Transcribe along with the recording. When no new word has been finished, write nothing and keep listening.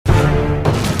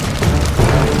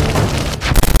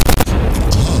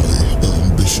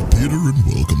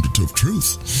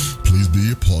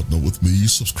be a partner with me,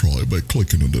 subscribe by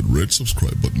clicking on that red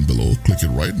subscribe button below. Click it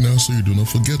right now so you do not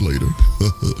forget later.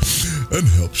 And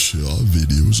help share our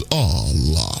videos a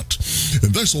lot.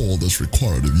 And that's all that's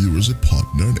required of you as a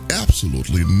partner, and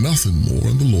absolutely nothing more.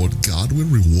 And the Lord God will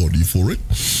reward you for it,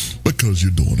 because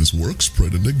you're doing His work,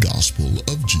 spreading the gospel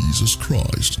of Jesus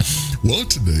Christ. Well,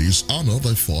 today's Honor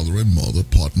Thy Father and Mother,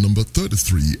 part number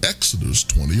 33, Exodus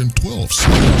 20 and 12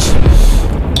 says,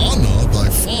 Honor thy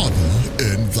father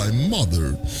and thy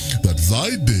mother, that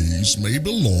thy days may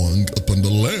be long upon the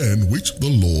land which the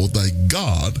Lord thy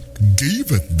God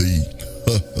giveth thee.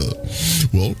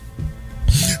 Well,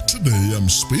 today I'm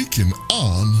speaking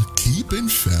on keeping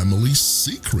family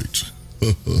secret.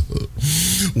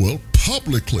 Well,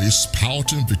 publicly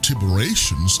spouting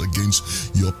vituperations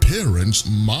against your parents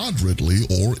moderately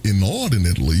or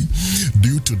inordinately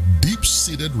due to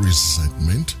deep-seated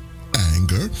resentment,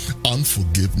 anger,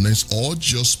 unforgiveness, or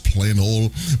just plain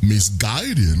old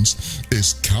misguidance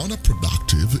is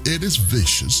counterproductive. It is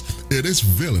vicious, it is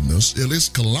villainous, it is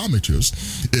calamitous,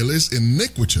 it is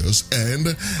iniquitous,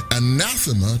 and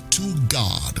anathema to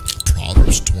God.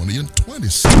 Proverbs 20 and 20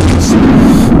 says,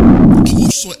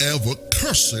 Whosoever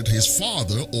curseth his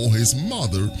father or his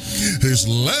mother, his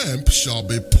lamp shall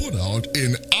be put out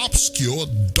in obscure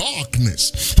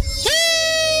darkness.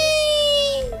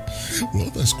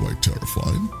 Well, that's quite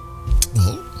terrifying.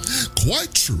 Well,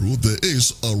 quite true, there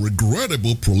is a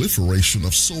regrettable proliferation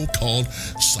of so-called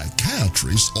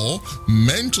psychiatrists or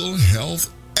mental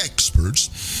health experts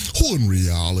who in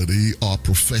reality are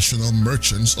professional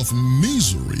merchants of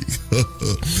misery,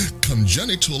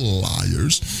 congenital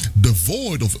liars,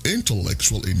 devoid of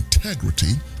intellectual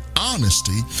integrity,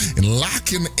 honesty, and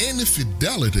lacking any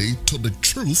fidelity to the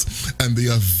truth, and they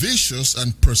are vicious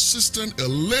and persistent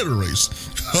illiterates,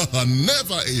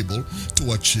 never able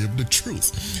to achieve the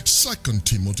truth. 2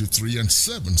 Timothy 3 and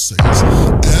 7 says,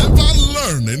 ever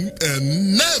learning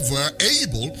and never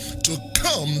able to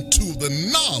come to the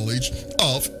knowledge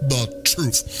of the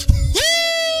truth.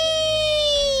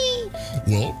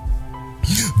 Well,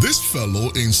 this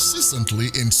fellow insistently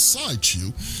incites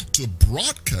you to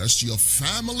broadcast your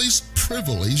family's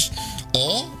privilege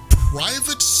or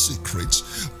private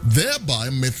secrets, thereby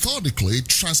methodically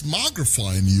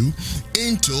transmogrifying you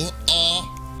into a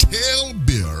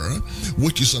talebearer,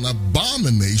 which is an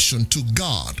abomination to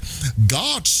God.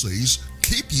 God says,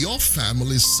 keep your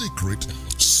family's secret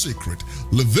secret.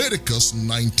 Leviticus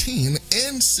 19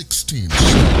 and 16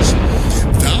 says,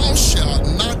 thou shalt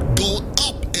not go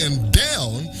up and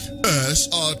down as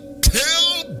a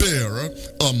talebearer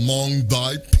among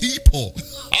thy people.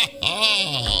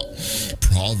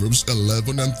 Proverbs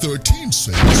 11 and 13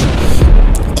 says,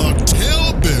 a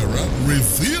talebearer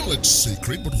revealeth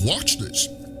secret, but watch this,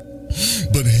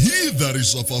 but he that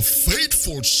is of a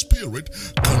faithful spirit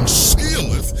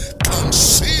concealeth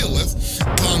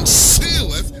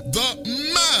the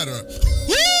matter.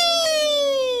 Woo!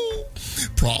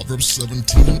 Proverbs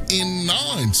 17 and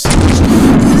 9 says,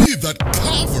 he that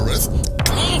covereth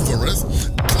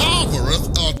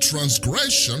a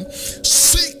transgression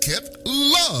seeketh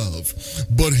love,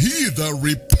 but he that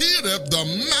repeateth the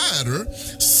matter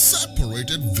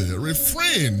separateth very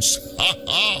friends.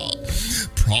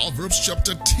 Proverbs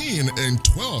chapter 10 and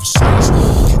 12 says,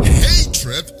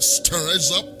 hatred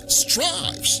stirs up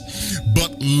strifes,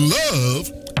 but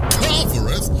love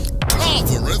covereth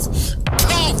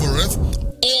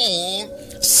all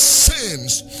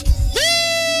sins. Woo!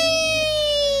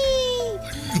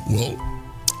 Well,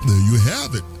 there you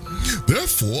have it.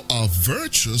 Therefore, a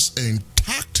virtuous and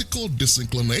tactical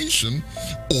disinclination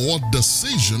or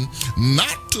decision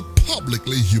not to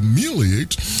publicly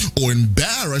humiliate or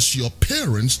embarrass your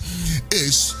parents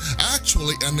is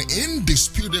actually an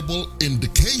indisputable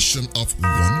indication of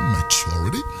 1,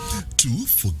 maturity, 2,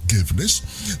 forgiveness,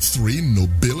 3,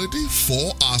 nobility,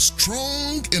 4, a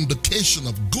strong indication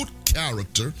of good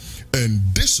character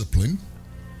and discipline.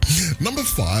 Number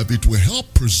 5, it will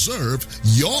help preserve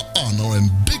your honor and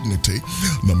dignity.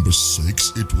 Number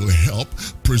 6, it will help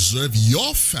preserve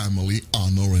your family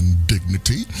honor and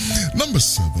dignity. Number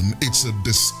 7, it's a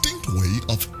distinct way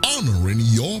of honoring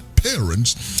your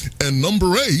parents. And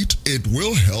number 8, it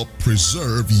will help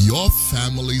preserve your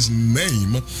family's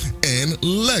name and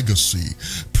legacy.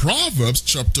 Proverbs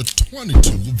chapter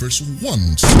 22 verse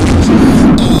 1 says,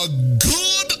 a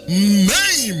good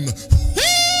name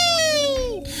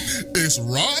is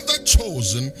rather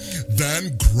chosen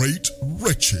than great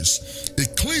riches.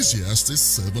 Ecclesiastes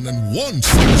 7 and 1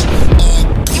 says, a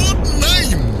good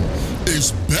name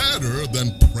is better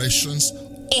than precious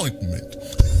ointment.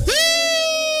 Woo!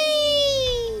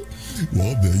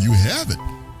 Well, there you have it.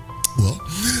 Well,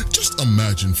 just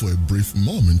imagine for a brief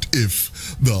moment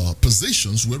if the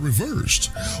positions were reversed.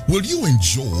 Will you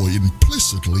enjoy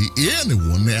implicitly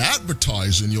anyone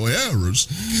advertising your errors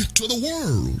to the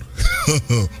world?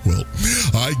 Well,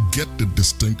 I get the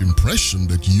distinct impression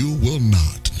that you will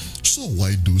not. So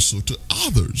I do so to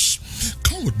others.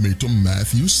 Come with me to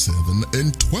Matthew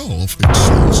 7:12. It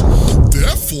says,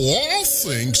 therefore all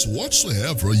things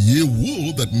whatsoever ye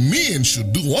will that men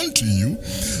should do unto you,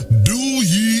 do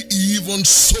ye even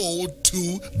so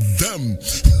to them.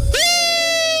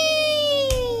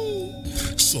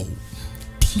 So,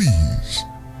 please,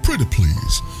 pretty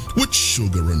please, with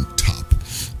sugar and top,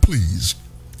 please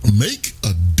make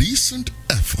a decent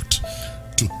effort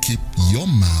to keep your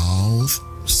mouth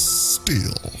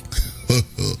still.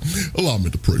 Allow me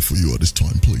to pray for you at this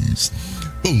time, please.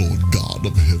 The Lord God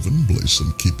of heaven bless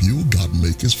and keep you. God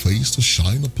make his face to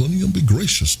shine upon you and be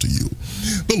gracious to you.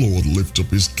 The Lord lift up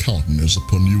his countenance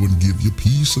upon you and give you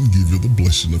peace and give you the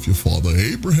blessing of your father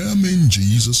Abraham, in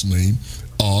Jesus' name.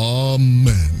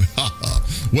 Amen.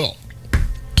 Well,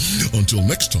 until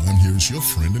next time, here's your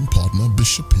friend and partner,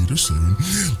 Bishop Peter, saying,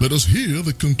 let us hear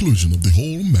the conclusion of the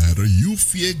whole matter. You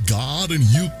fear God and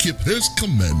you keep his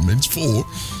commandments, for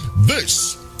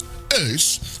this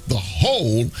is the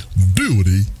whole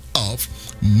duty of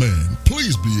man.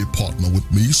 Please be a partner with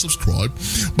me. Subscribe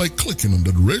by clicking on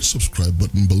that red subscribe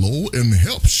button below and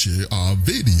help share our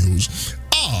videos.